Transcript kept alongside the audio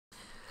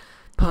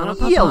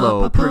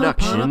Yellow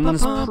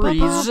Productions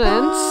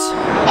presents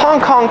Hong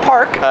Kong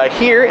Park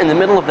here in the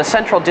middle of the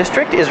Central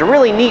District is a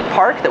really neat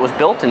park that was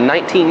built in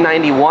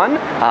 1991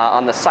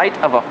 on the site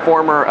of a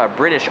former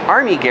British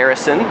Army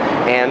garrison,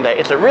 and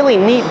it's a really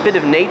neat bit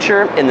of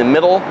nature in the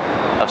middle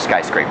of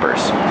skyscrapers.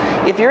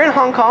 If you're in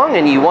Hong Kong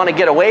and you want to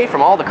get away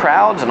from all the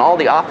crowds and all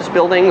the office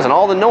buildings and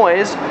all the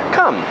noise,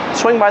 come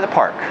swing by the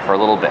park for a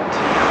little bit.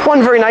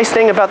 One very nice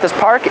thing about this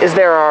park is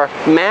there are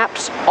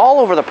maps all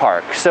over the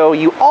park, so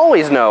you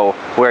always know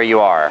where you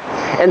are.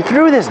 And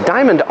through this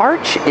diamond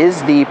arch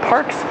is the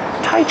park's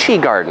Tai Chi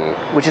garden,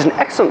 which is an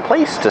excellent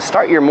place to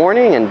start your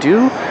morning and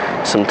do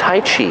some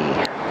Tai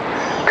Chi.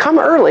 Come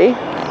early,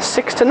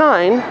 6 to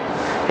 9,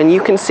 and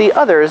you can see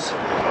others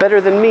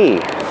better than me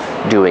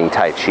doing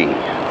Tai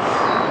Chi.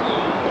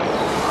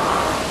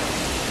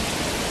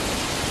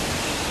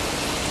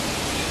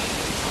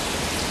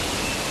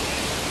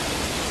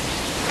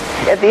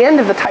 At the end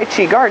of the Tai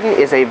Chi garden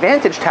is a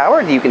vantage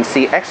tower that you can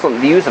see excellent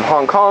views of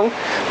Hong Kong,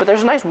 but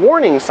there's a nice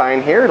warning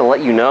sign here to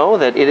let you know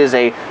that it is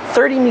a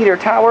 30-meter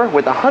tower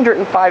with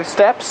 105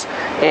 steps,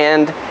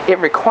 and it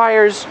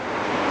requires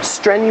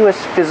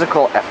strenuous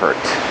physical effort.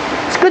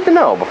 It's good to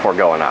know before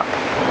going up.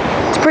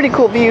 It's a pretty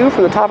cool view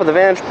from the top of the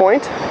vantage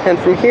point, and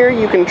from here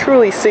you can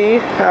truly see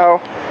how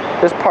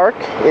this park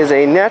is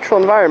a natural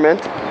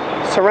environment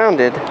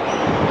surrounded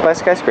by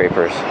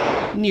skyscrapers.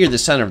 Near the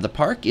center of the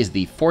park is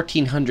the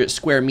 1,400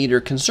 square meter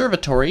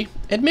conservatory.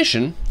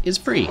 Admission is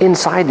free.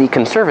 Inside the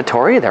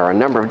conservatory, there are a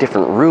number of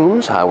different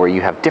rooms where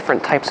you have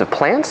different types of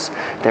plants.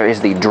 There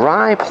is the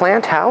dry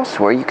plant house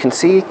where you can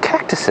see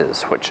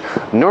cactuses, which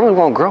normally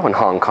won't grow in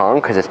Hong Kong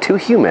because it's too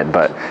humid,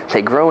 but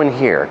they grow in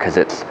here because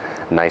it's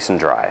nice and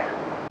dry.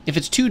 If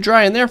it's too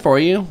dry in there for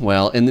you,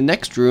 well, in the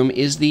next room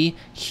is the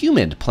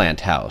humid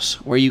plant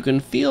house, where you can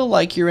feel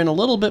like you're in a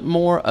little bit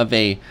more of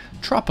a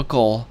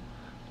tropical,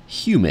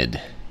 humid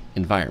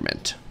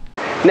environment.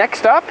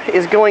 Next up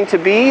is going to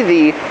be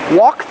the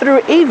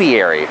walk-through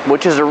aviary,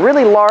 which is a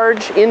really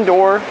large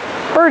indoor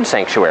bird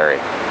sanctuary.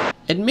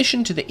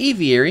 Admission to the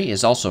aviary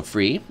is also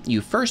free.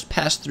 You first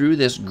pass through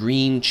this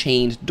green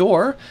chained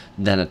door,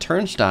 then a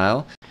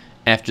turnstile.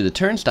 After the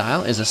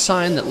turnstile is a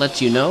sign that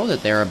lets you know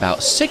that there are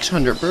about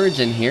 600 birds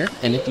in here,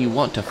 and if you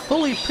want to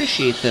fully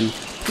appreciate them,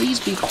 please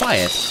be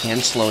quiet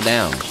and slow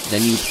down.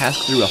 Then you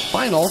pass through a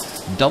final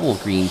double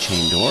green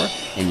chain door,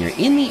 and you're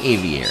in the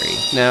aviary.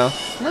 Now,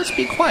 let's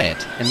be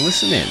quiet and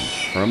listen in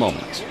for a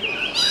moment.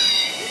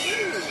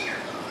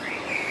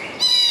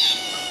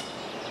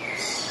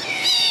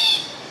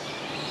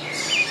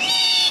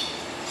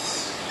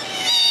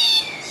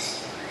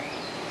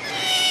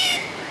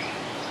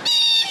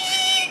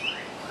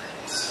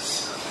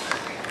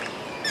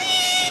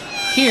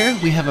 Here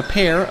we have a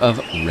pair of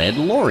red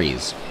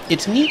lories.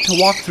 It's neat to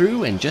walk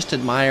through and just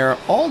admire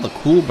all the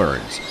cool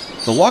birds.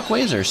 The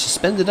walkways are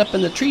suspended up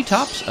in the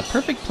treetops, a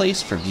perfect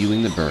place for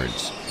viewing the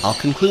birds. I'll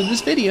conclude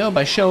this video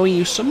by showing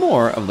you some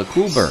more of the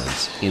cool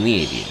birds in the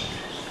aviary.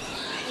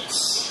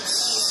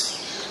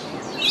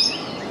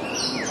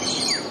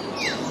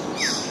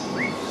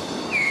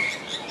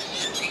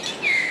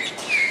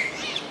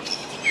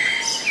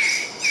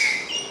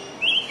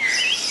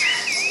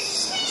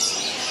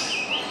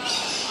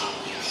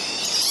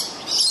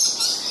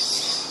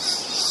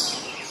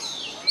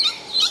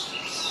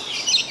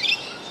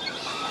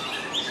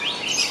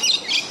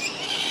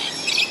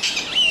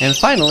 And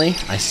finally,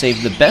 I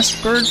saved the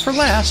best bird for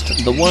last,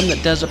 the one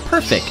that does a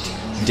perfect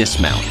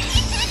dismount.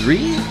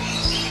 3,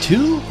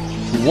 2,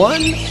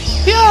 1,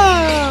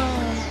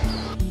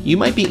 yeah! You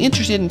might be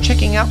interested in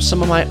checking out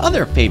some of my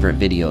other favorite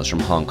videos from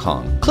Hong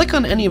Kong. Click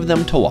on any of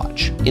them to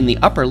watch. In the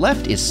upper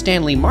left is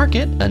Stanley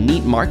Market, a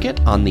neat market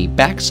on the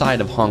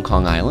backside of Hong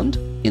Kong Island.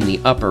 In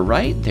the upper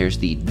right, there's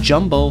the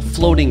Jumbo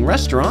Floating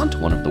Restaurant,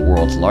 one of the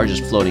world's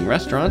largest floating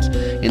restaurants.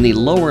 In the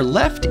lower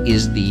left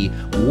is the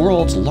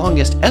world's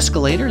longest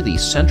escalator, the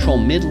Central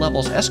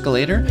Mid-Levels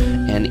Escalator.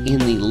 And in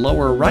the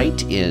lower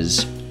right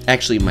is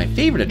actually my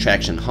favorite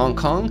attraction in Hong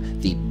Kong,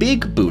 the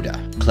Big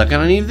Buddha. Click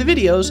on any of the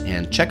videos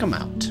and check them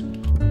out.